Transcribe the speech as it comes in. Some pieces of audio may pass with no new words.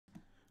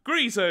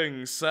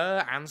Greetings,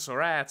 sir and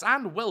sirettes,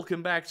 and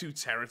welcome back to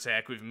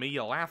Terratech with me,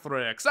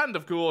 Lathrix, and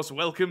of course,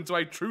 welcome to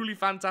a truly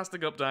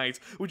fantastic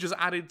update, which has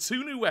added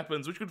 2 new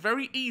weapons, which could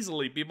very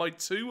easily be my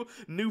 2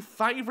 new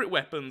favourite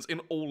weapons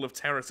in all of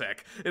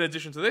Terratech. In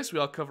addition to this, we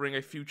are covering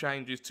a few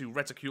changes to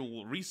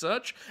reticule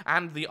research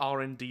and the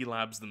R&D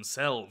labs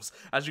themselves.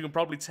 As you can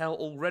probably tell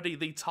already,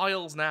 the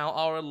tiles now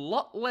are a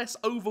lot less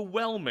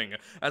overwhelming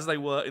as they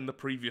were in the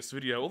previous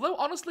video, although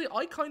honestly,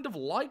 I kind of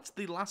liked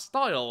the last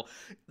tile.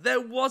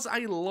 There was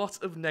a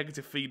lot of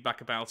negative feedback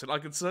about it. I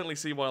could certainly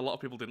see why a lot of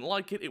people didn't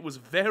like it. It was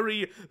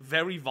very,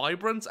 very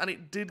vibrant, and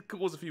it did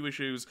cause a few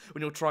issues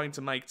when you're trying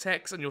to make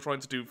text and you're trying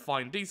to do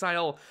fine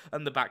detail,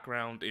 and the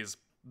background is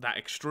that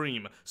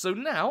extreme. So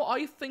now,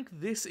 I think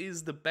this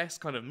is the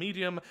best kind of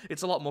medium.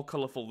 It's a lot more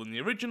colourful than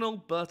the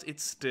original, but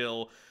it's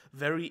still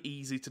very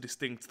easy to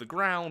distinct the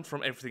ground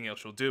from everything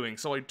else you're doing,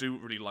 so I do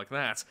really like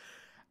that.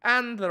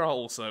 And there are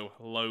also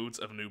loads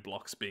of new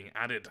blocks being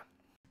added.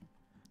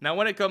 Now,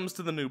 when it comes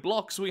to the new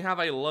blocks, we have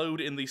a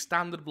load in the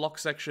standard block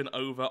section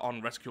over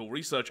on Reticule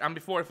Research, and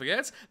before I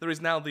forget, there is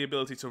now the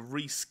ability to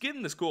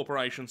reskin this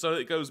corporation so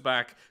that it goes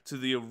back to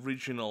the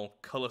original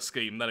colour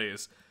scheme, that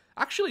is.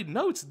 Actually,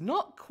 no, it's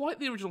not quite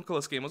the original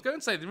colour scheme. I was going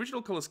to say the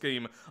original colour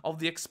scheme of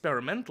the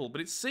experimental,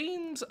 but it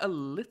seems a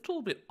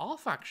little bit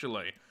off,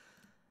 actually.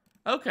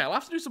 Okay, I'll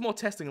have to do some more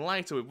testing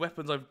later with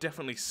weapons I've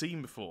definitely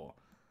seen before.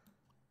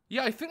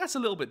 Yeah, I think that's a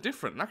little bit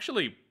different,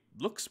 actually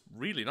looks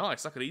really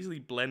nice. That could easily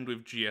blend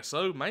with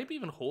GSO, maybe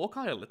even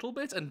Hawkeye a little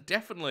bit, and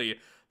definitely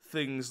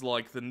things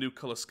like the new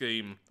colour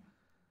scheme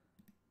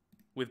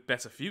with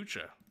Better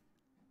Future.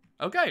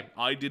 Okay,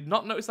 I did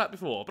not notice that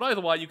before, but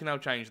either way, you can now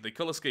change the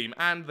colour scheme,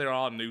 and there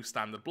are new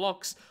standard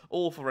blocks,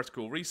 all for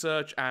Reticule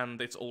Research,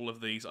 and it's all of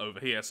these over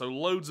here, so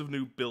loads of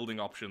new building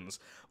options,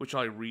 which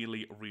I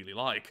really, really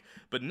like.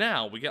 But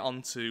now, we get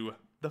on to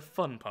the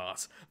fun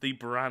part, the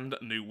brand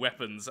new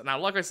weapons. Now,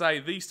 like I say,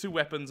 these 2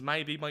 weapons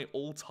may be my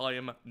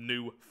all-time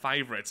new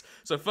favourites.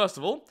 So first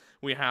of all,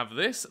 we have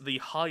this, the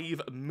Hive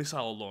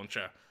Missile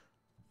Launcher.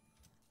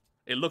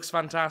 It looks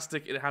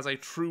fantastic, it has a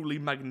truly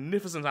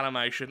magnificent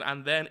animation,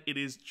 and then it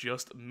is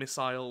just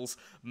missiles,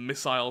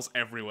 missiles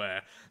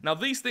everywhere. Now,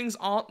 these things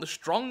aren't the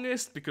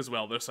strongest, because,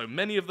 well, there's so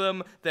many of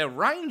them, their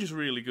range is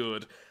really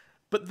good,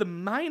 but the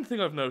main thing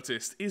I've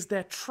noticed is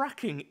their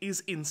tracking is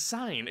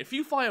insane. If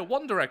you fire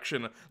one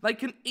direction, they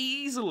can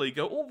easily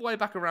go all the way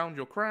back around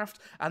your craft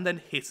and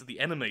then hit the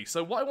enemy.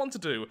 So what I want to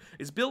do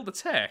is build a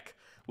tech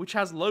which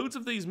has loads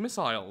of these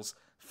missiles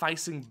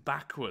facing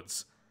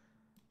backwards,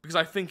 because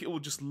I think it will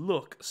just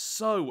look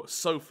so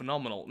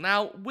phenomenal.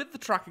 Now, with the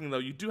tracking though,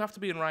 you do have to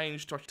be in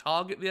range to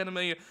target the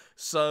enemy,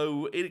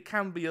 so it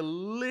can be a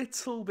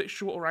little bit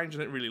shorter range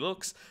than it really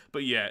looks,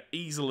 but yeah,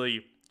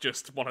 easily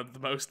just one of the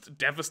most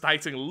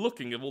devastating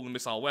looking of all the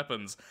missile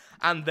weapons.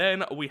 And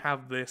then we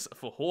have this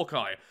for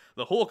Hawkeye.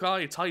 The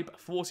Hawkeye Type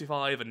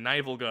 45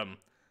 naval gun.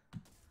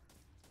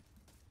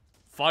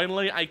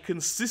 Finally, a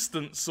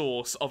consistent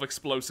source of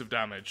explosive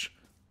damage.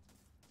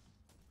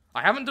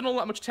 I haven't done all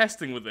that much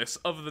testing with this,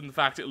 other than the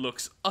fact it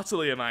looks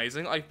utterly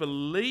amazing. I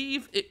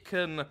believe it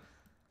can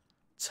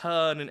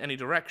turn in any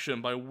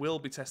direction, but I will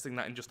be testing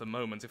that in just a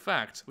moment. In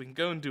fact, we can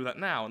go and do that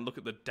now and look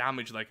at the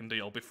damage they can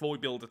deal before we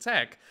build a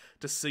tech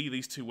to see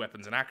these 2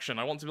 weapons in action.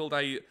 I want to build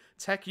a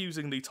tech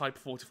using the Type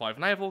 45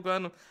 naval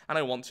gun, and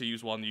I want to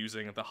use one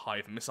using the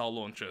Hive missile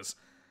launchers.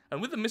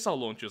 And with the missile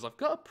launchers, I've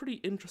got a pretty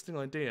interesting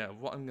idea of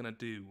what I'm going to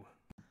do.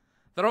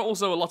 There are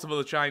also a lot of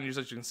other changes.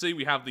 As you can see,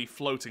 we have the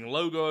floating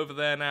logo over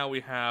there now,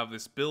 we have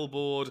this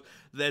billboard,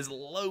 there's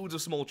loads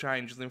of small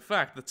changes. In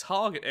fact, the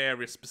target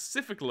area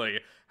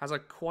specifically has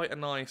quite a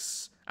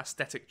nice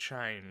aesthetic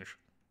change.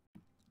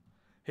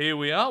 Here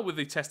we are with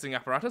the testing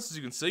apparatus. As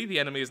you can see, the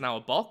enemy is now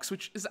a box,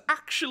 which is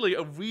actually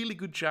a really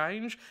good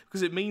change,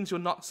 because it means you're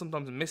not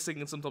sometimes missing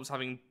and sometimes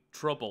having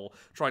trouble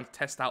trying to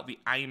test out the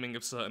aiming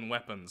of certain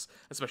weapons,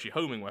 especially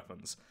homing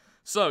weapons.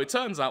 So, it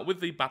turns out, with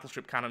the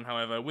battleship cannon,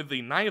 however, with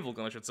the naval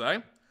gun, I should say,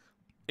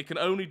 it can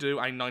only do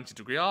a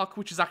 90-degree arc,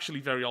 which is actually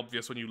very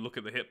obvious when you look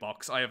at the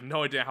hitbox. I have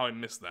no idea how I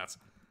missed that.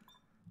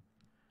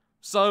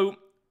 So,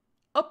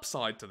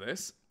 upside to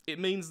this, it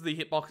means the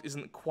hitbox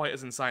isn't quite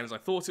as insane as I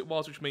thought it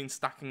was, which means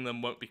stacking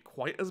them won't be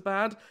quite as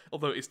bad,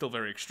 although it's still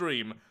very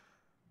extreme.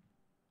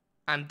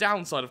 And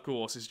downside, of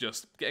course, is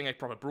just getting a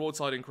proper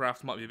broadside in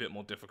craft might be a bit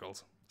more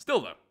difficult.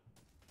 Still, though.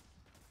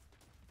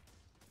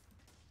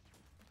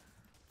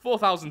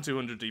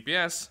 4,200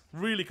 DPS,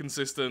 really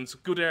consistent,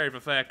 good area of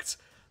effect.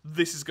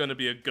 This is going to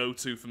be a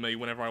go-to for me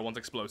whenever I want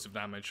explosive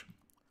damage.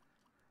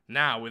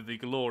 Now, with the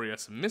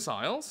glorious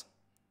missiles,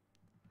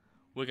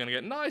 we're going to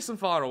get nice and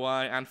far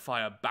away and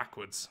fire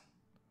backwards.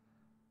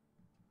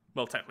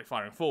 Well, technically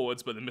firing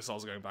forwards, but the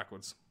missiles are going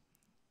backwards.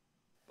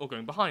 Or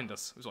going behind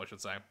us, is what I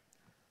should say.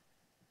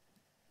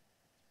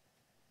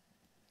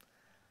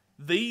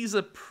 These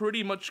are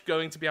pretty much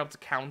going to be able to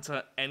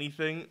counter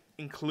anything,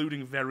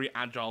 including very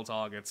agile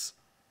targets.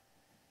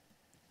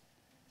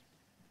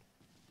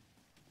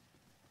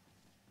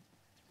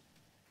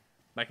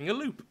 Making a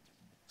loop.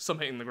 Some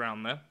hitting the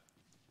ground there.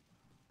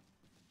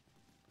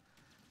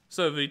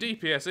 So the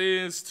DPS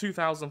is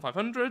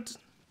 2,500.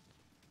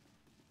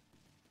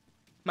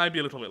 Maybe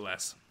a little bit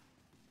less.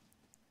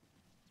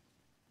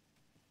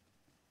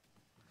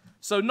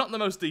 So not the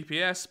most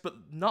DPS, but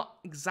not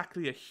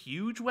exactly a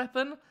huge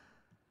weapon.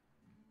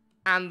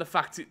 And the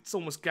fact it's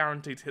almost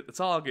guaranteed to hit the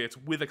target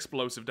with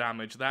explosive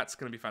damage, that's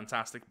going to be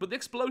fantastic. But the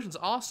explosions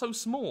are so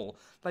small,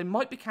 they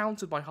might be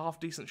countered by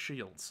half-decent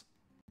shields.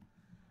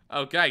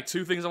 Okay,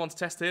 two things I want to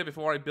test here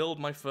before I build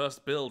my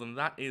first build, and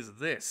that is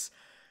this.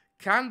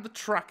 Can the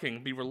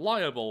tracking be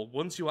reliable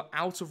once you are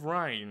out of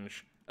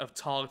range of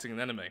targeting an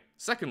enemy?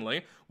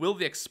 Secondly, will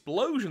the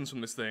explosions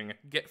from this thing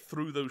get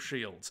through those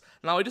shields?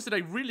 Now, I just did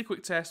a really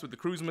quick test with the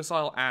cruise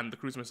missile, and the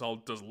cruise missile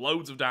does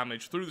loads of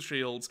damage through the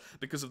shields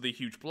because of the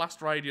huge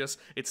blast radius.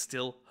 It's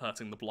still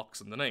hurting the blocks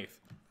underneath.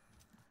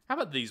 How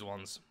about these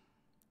ones?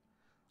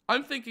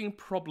 I'm thinking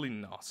probably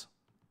not.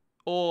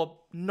 Or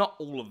not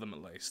all of them,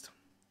 at least.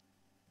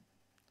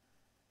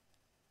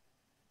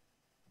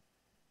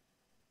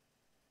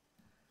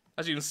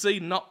 As you can see,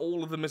 not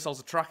all of the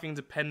missiles are tracking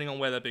depending on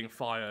where they're being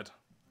fired,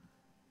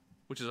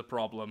 which is a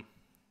problem.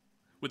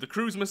 With the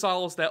cruise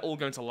missiles, they're all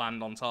going to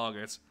land on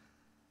target.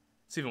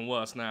 It's even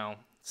worse now.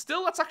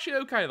 Still, that's actually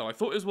okay though. I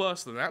thought it was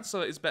worse than that,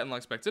 so it's better than I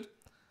expected.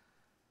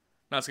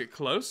 Now let's get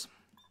close.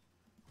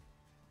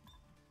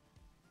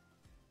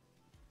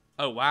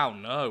 Oh wow,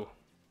 no.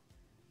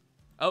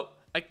 Oh,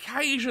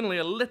 occasionally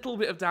a little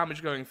bit of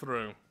damage going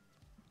through.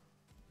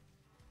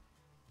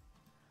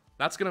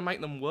 That's going to make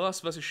them worse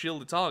versus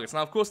shielded targets.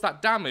 Now, of course,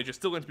 that damage is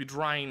still going to be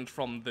drained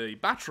from the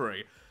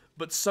battery,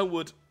 but so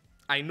would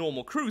a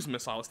normal cruise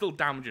missile. It still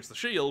damages the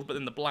shield, but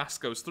then the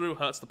blast goes through,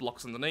 hurts the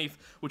blocks underneath,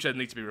 which then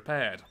need to be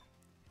repaired.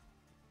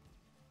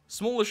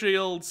 Smaller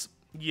shields,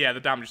 yeah,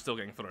 the damage is still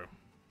getting through.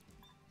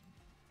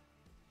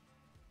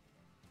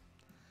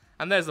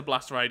 And there's the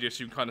blast radius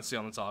you can kind of see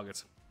on the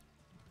target.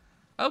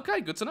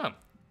 Okay, good to know.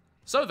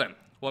 So then,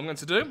 what I'm going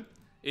to do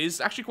is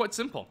actually quite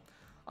simple.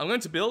 I'm going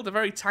to build a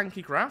very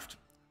tanky craft.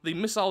 The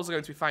missiles are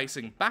going to be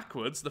facing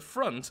backwards. The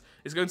front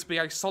is going to be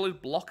a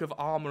solid block of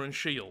armor and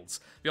shields.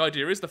 The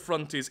idea is the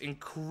front is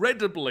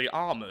incredibly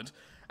armored,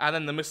 and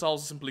then the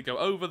missiles simply go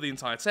over the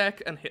entire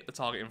tech and hit the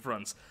target in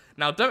front.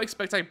 Now, don't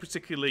expect a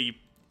particularly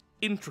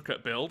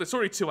intricate build. It's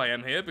already 2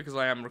 AM here because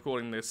I am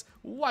recording this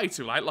way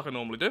too late, like I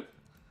normally do.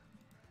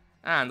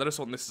 And I just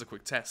want this as a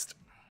quick test.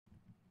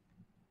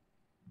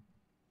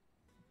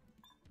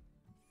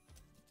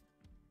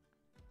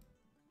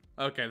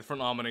 Okay, the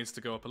front armor needs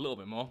to go up a little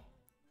bit more.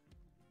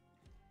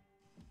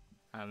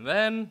 And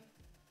then...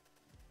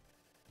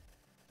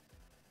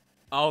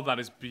 oh, that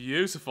is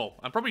beautiful.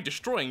 I'm probably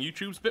destroying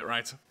YouTube's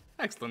bitrate.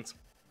 Excellent.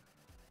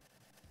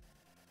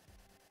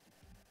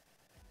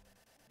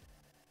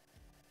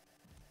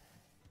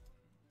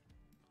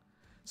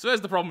 So there's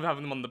the problem with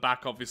having them on the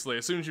back, obviously.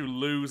 As soon as you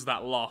lose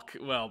that lock,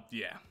 well,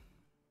 yeah.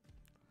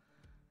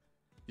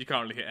 You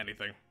can't really hit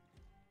anything.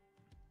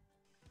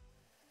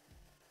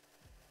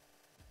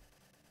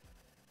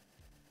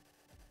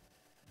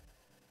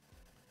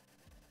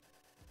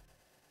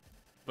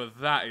 But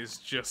that is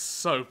just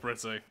so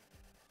pretty.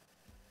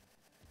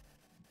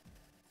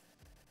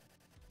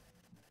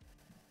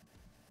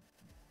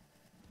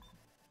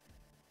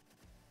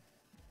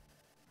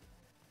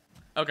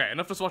 Okay,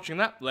 enough just watching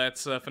that.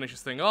 Let's finish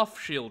this thing off,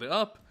 shield it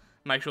up,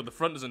 make sure the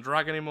front doesn't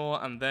drag anymore,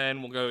 and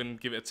then we'll go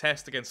and give it a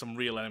test against some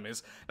real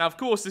enemies. Now, of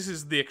course, this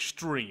is the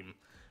extreme.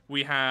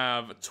 We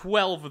have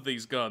 12 of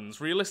these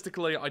guns.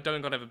 Realistically, I don't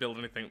think I'd ever build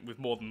anything with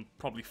more than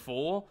probably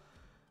 4,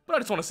 but I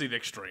just want to see the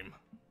extreme.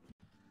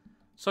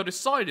 So I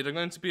decided I'm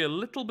going to be a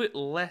little bit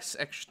less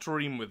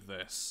extreme with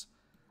this.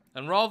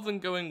 And rather than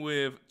going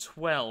with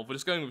 12, we're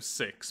just going with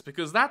 6,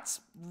 because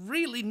that's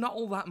really not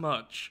all that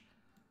much.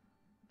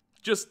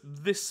 Just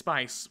this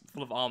space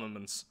full of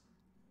armaments.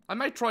 I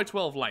may try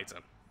 12 later.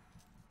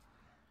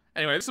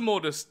 Anyway, this is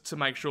more just to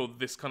make sure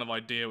this kind of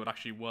idea would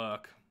actually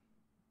work.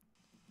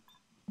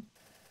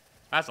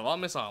 That's a lot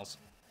of missiles.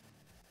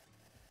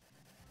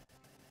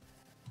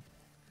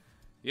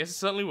 Yes, it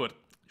certainly would.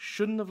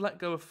 Shouldn't have let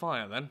go of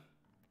fire then.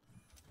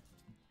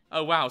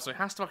 Oh wow, so it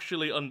has to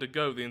actually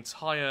undergo the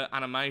entire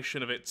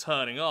animation of it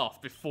turning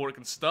off before it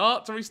can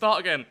start to restart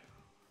again.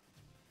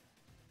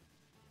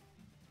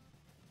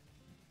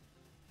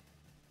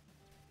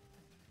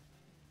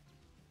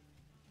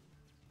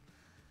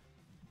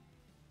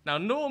 Now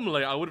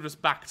normally I would have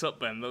just backed up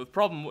then, the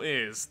problem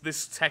is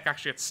this tech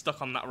actually gets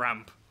stuck on that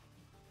ramp.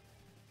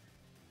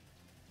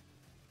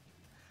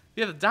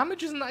 Yeah, the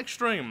damage isn't that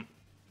extreme.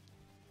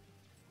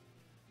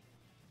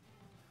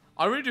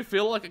 I really do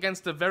feel like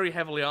against a very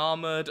heavily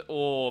armored,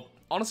 or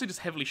honestly just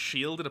heavily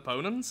shielded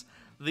opponents,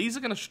 these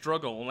are going to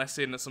struggle unless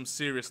in some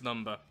serious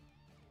number.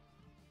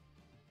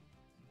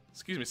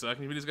 Excuse me, sir,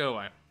 can you please go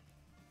away?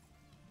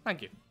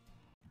 Thank you.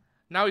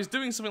 Now, is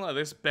doing something like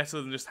this better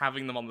than just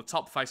having them on the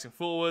top facing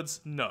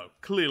forwards? No,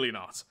 clearly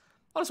not.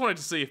 I just wanted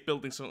to see if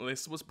building something like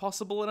this was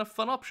possible and a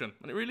fun option,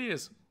 and it really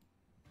is.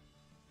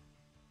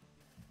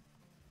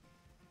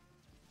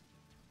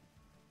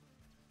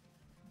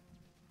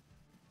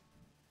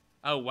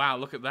 Oh, wow,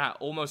 look at that.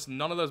 Almost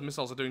none of those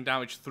missiles are doing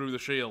damage through the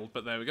shield,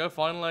 but there we go,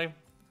 finally.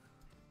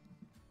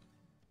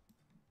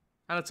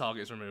 And the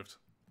target is removed.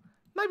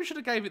 Maybe should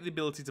have gave it the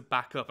ability to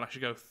back up and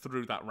actually go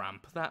through that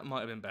ramp. That might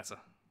have been better.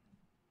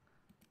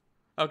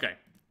 Okay,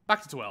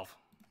 back to 12.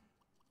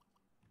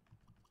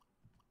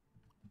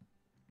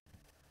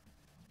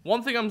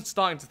 One thing I'm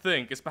starting to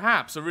think is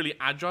perhaps a really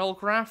agile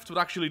craft would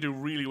actually do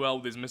really well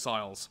with these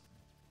missiles.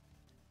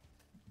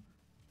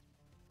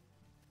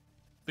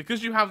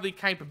 Because you have the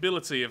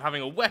capability of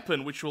having a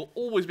weapon which will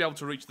always be able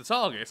to reach the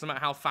target, no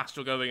matter how fast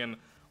you're going and,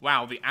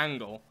 wow, the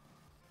angle.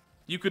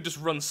 You could just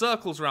run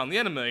circles around the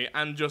enemy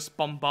and just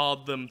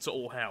bombard them to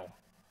all hell.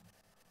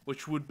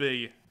 Which would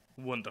be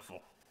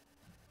wonderful.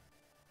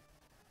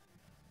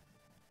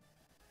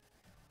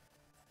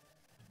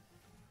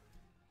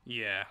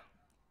 Yeah.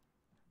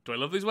 Do I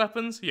love these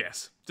weapons?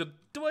 Yes.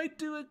 Do I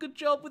do a good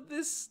job with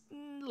this?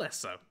 Less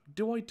so.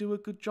 Do I do a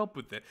good job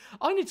with it?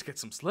 I need to get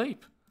some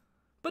sleep.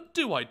 But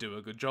do I do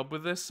a good job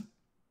with this?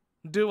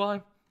 Do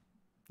I?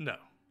 No.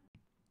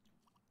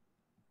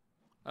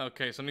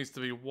 Okay, so it needs to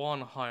be one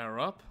higher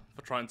up. If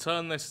I try and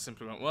turn this, it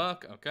simply won't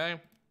work.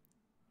 Okay.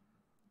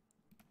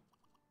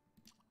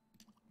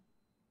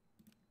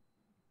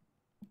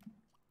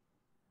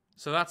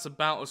 So that's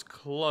about as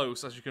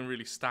close as you can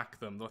really stack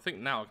them. Though I think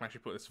now I can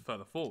actually put this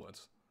further forward.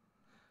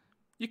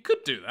 You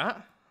could do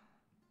that.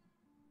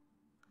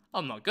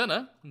 I'm not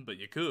gonna, but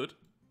you could.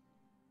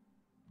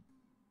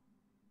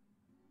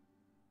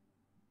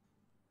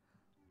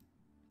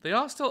 They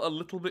are still a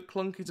little bit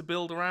clunky to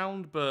build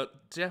around,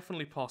 but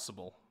definitely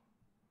possible.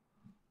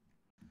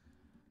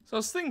 So I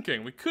was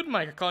thinking, we could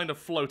make a kind of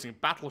floating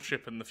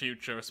battleship in the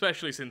future,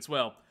 especially since,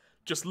 well,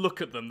 just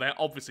look at them. They're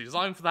obviously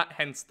designed for that,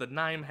 hence the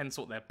name, hence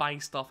what they're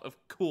based off. Of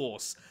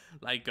course,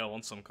 they go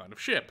on some kind of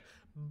ship.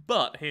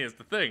 But here's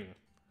the thing.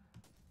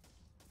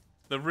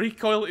 The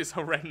recoil is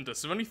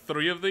horrendous. With only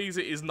 3 of these,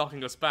 it is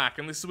knocking us back,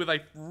 and this is with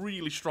a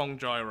really strong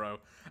gyro.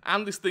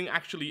 And this thing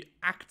actually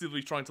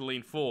actively trying to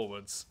lean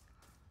forwards.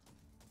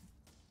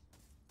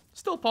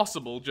 Still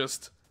possible,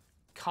 just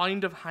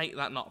kind of hate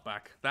that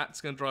knockback.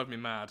 That's going to drive me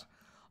mad.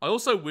 I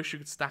also wish you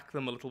could stack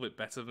them a little bit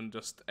better than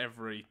just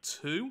every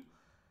 2.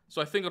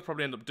 So I think I'll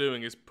probably end up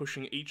doing is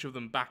pushing each of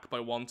them back by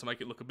 1 to make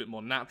it look a bit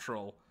more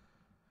natural.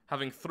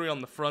 Having 3 on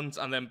the front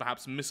and then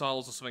perhaps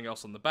missiles or something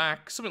else on the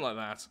back. Something like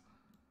that.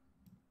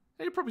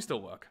 It'd probably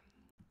still work.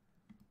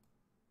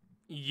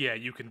 Yeah,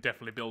 you can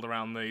definitely build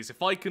around these.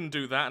 If I can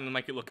do that and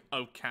make it look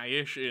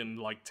okay-ish in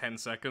like 10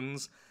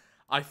 seconds...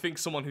 I think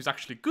someone who's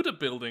actually good at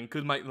building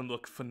could make them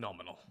look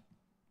phenomenal.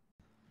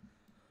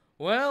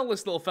 Well,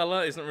 this little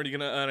fella isn't really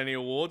going to earn any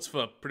awards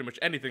for pretty much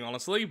anything,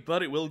 honestly,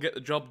 but it will get the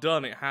job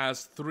done. It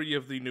has 3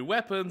 of the new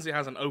weapons, it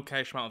has an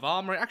okay-ish amount of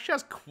armor, it actually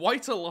has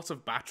quite a lot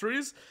of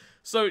batteries,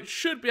 so it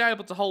should be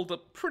able to hold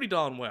up pretty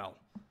darn well.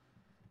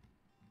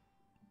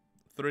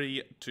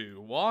 3, 2,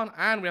 1,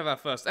 and we have our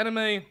first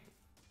enemy,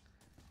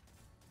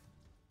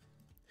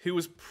 who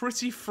was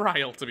pretty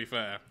frail, to be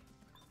fair.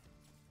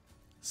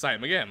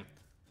 Same again.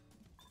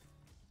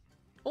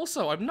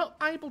 Also, I'm not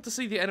able to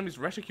see the enemy's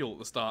reticule at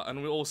the start,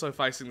 and we're also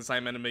facing the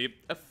same enemy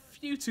a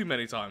few too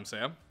many times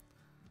here.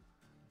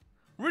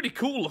 Really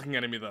cool looking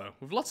enemy though,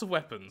 with lots of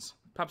weapons.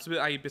 Perhaps a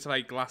bit of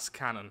a glass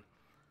cannon.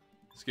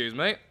 Excuse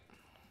me.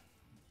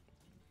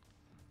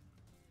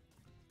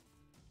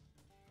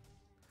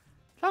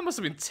 That must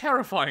have been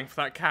terrifying for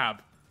that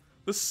cab.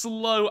 The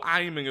slow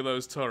aiming of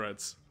those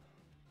turrets.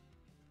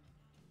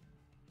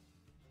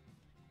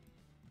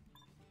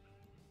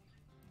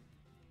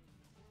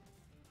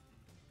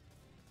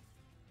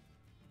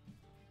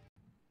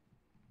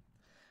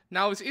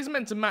 Now, this is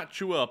meant to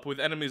match you up with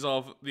enemies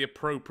of the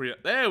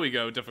appropriate... There we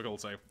go,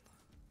 difficulty.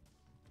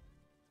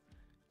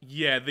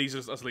 Yeah, these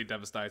are utterly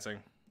devastating.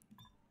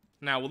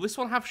 Now, will this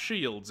one have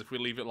shields if we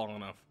leave it long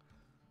enough?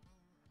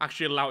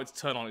 Actually allow it to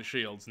turn on its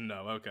shields?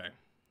 No, okay.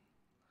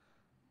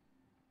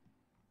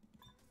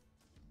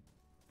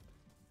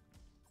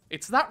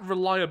 It's that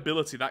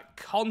reliability, that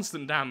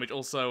constant damage.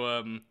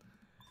 Also,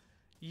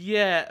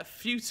 yeah, a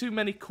few too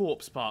many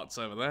corpse parts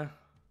over there.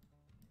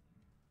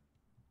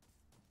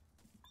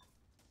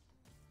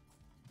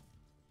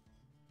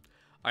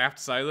 I have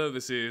to say, though,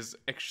 this is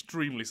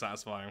extremely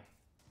satisfying.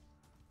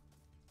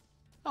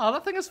 Oh,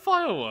 that thing has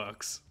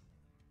fireworks.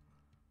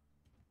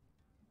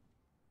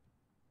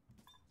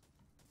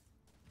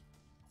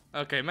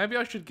 Okay, maybe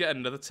I should get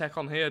another tech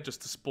on here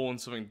just to spawn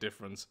something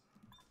different.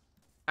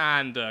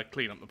 And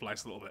clean up the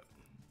place a little bit.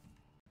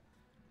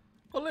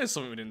 Well, here's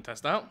something we didn't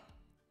test out.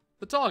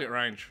 The target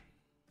range.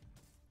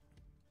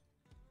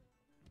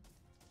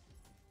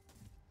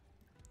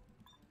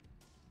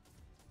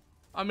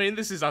 I mean,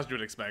 this is as you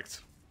would expect.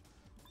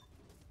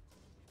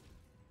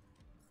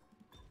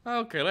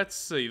 Okay, let's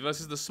see.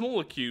 Versus the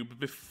smaller cube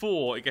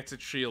before it gets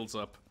its shields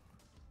up.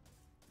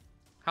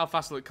 How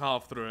fast will it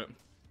carve through it?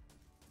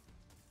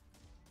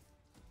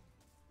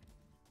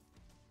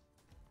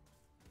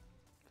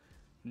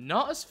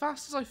 Not as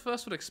fast as I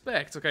first would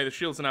expect. Okay, the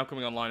shields are now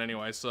coming online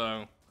anyway,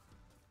 so...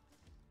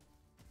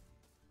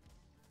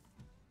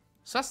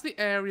 So that's the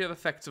area of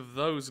effect of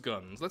those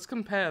guns. Let's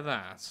compare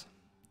that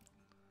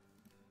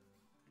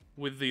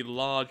with the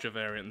larger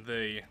variant,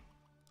 the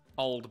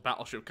old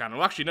battleship cannon.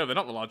 Well, actually, no, they're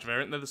not the larger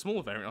variant. They're the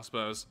smaller variant, I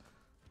suppose.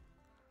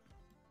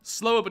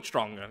 Slower but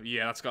stronger.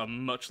 Yeah, that's got a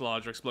much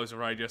larger explosive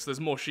radius.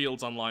 There's more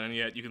shields online, and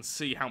yet you can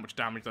see how much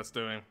damage that's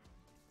doing.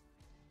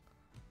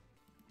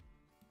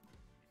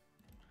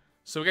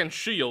 So again,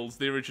 shields,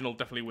 the original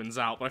definitely wins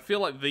out, but I feel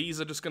like these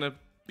are just going to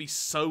be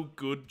so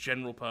good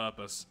general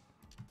purpose.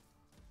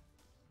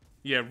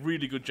 Yeah,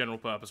 really good general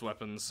purpose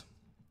weapons.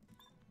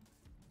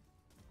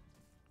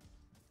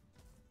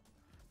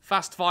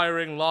 Fast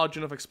firing, large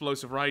enough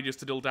explosive radius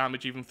to deal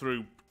damage even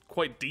through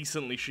quite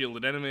decently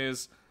shielded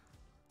enemies.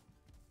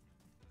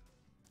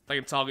 They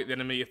can target the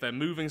enemy if they're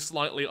moving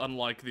slightly,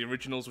 unlike the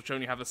originals, which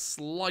only have the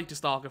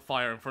slightest arc of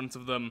fire in front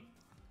of them.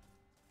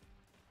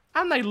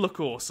 And they look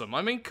awesome.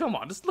 I mean, come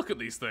on, just look at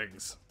these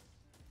things.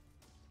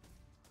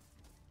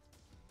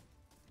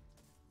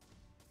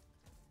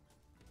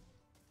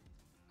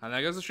 And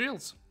there goes the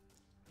shields.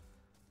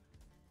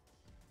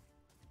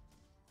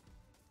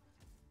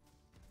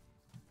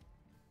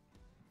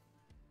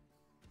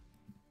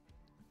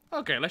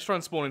 Okay, let's try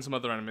and spawn in some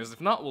other enemies.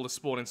 If not, we'll just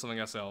spawn in something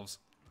ourselves.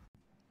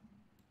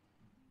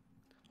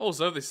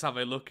 Also, this is how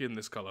they look in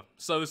this colour.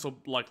 So this will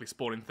likely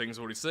spawn in things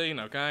already seen,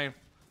 okay?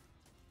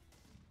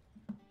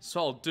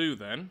 So what I'll do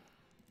then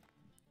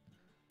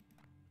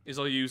is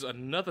I'll use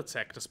another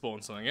tech to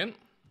spawn something in.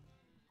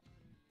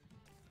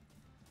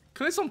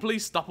 Can this one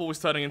please stop always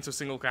turning into a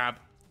single cab?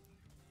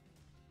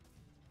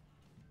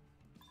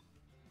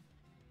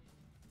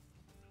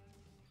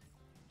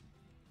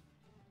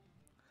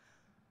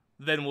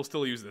 Then we'll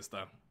still use this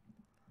though.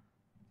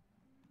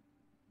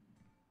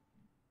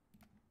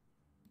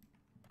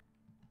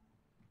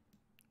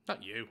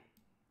 Not you.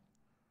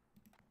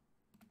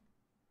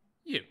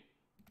 You.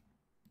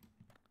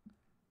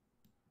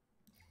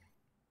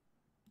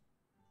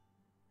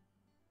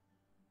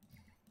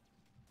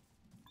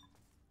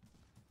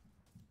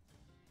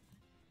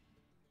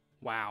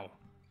 Wow.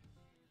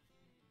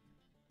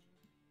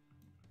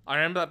 I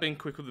remember that being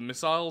quick with the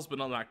missiles, but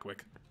not that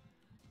quick.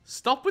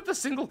 Stop with the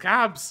single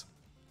cabs!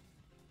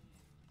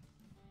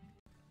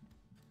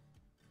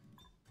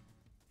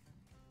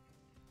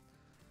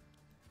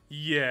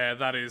 Yeah,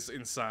 that is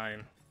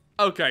insane.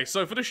 Okay,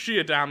 so for the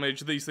sheer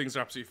damage, these things are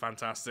absolutely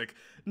fantastic.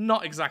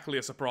 Not exactly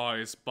a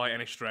surprise by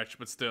any stretch,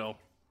 but still.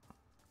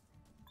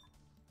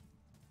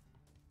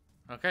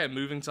 Okay, a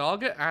moving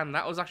target, and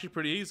that was actually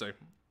pretty easy.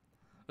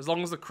 As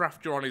long as the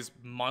craft you're on is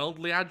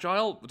mildly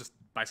agile, we're just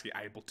basically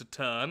able to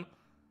turn,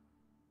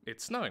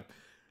 it's snowing.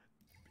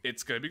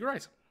 It's going to be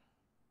great.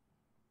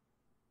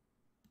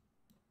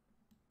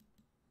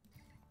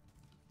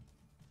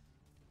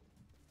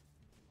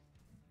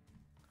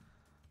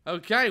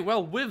 Okay,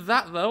 well, with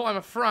that, though, I'm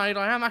afraid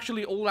I am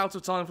actually all out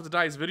of time for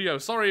today's video.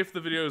 Sorry if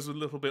the videos were a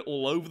little bit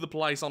all over the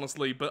place,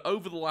 honestly, but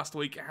over the last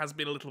week, it has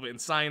been a little bit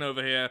insane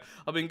over here.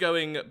 I've been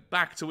going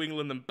back to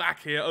England and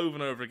back here over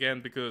and over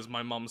again because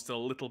my mum's still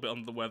a little bit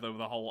under the weather with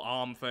the whole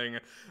arm thing,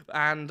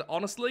 and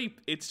honestly,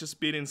 it's just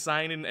been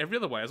insane in every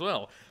other way as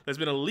well. There's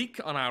been a leak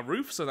on our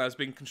roof, so there's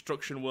been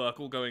construction work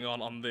all going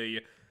on the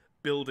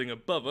building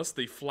above us,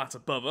 the flat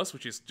above us,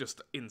 which is just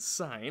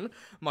insane.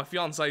 My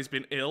fiance's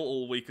been ill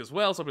all week as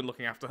well, so I've been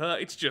looking after her.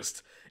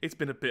 It's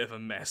been a bit of a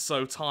mess,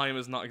 so time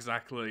has not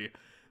exactly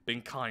been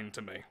kind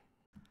to me.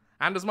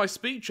 And as my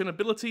speech and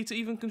ability to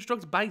even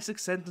construct basic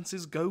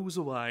sentences goes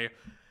away,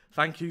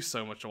 thank you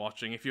so much for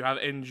watching. If you have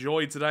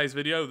enjoyed today's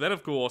video, then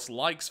of course,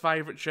 likes,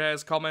 favourites,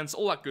 shares, comments,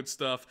 all that good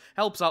stuff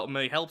helps out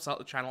me, helps out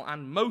the channel,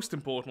 and most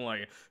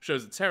importantly,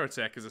 shows that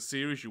Terratech is a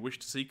series you wish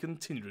to see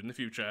continued in the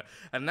future.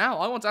 And now,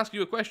 I want to ask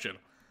you a question.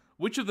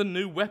 Which of the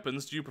new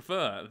weapons do you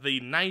prefer? The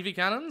Navy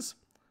cannons?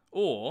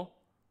 Or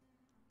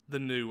the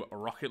new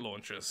rocket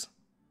launchers?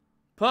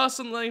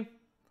 Personally,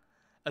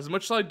 as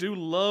much as I do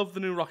love the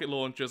new rocket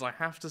launchers, I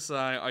have to say,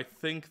 I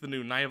think the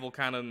new naval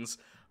cannons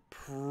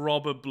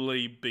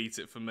probably beat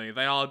it for me.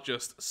 They are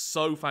just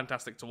so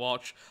fantastic to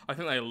watch. I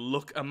think they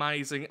look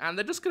amazing, and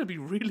they're just going to be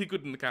really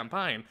good in the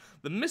campaign.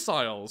 The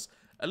missiles,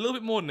 a little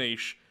bit more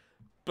niche,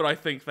 but I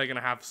think they're going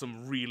to have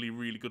some really,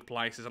 really good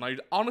places, and I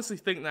honestly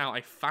think now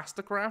a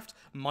faster craft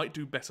might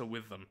do better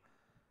with them.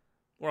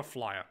 Or a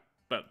flyer,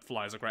 but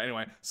flyers are great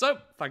anyway. So,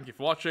 thank you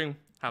for watching,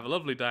 have a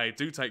lovely day,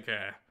 do take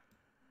care,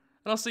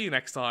 and I'll see you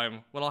next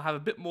time, when I'll have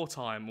a bit more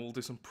time and we'll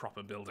do some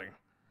proper building.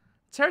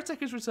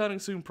 Terratech is returning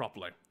soon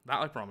properly.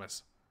 That I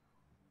promise.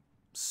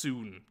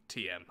 Soon,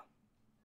 TM.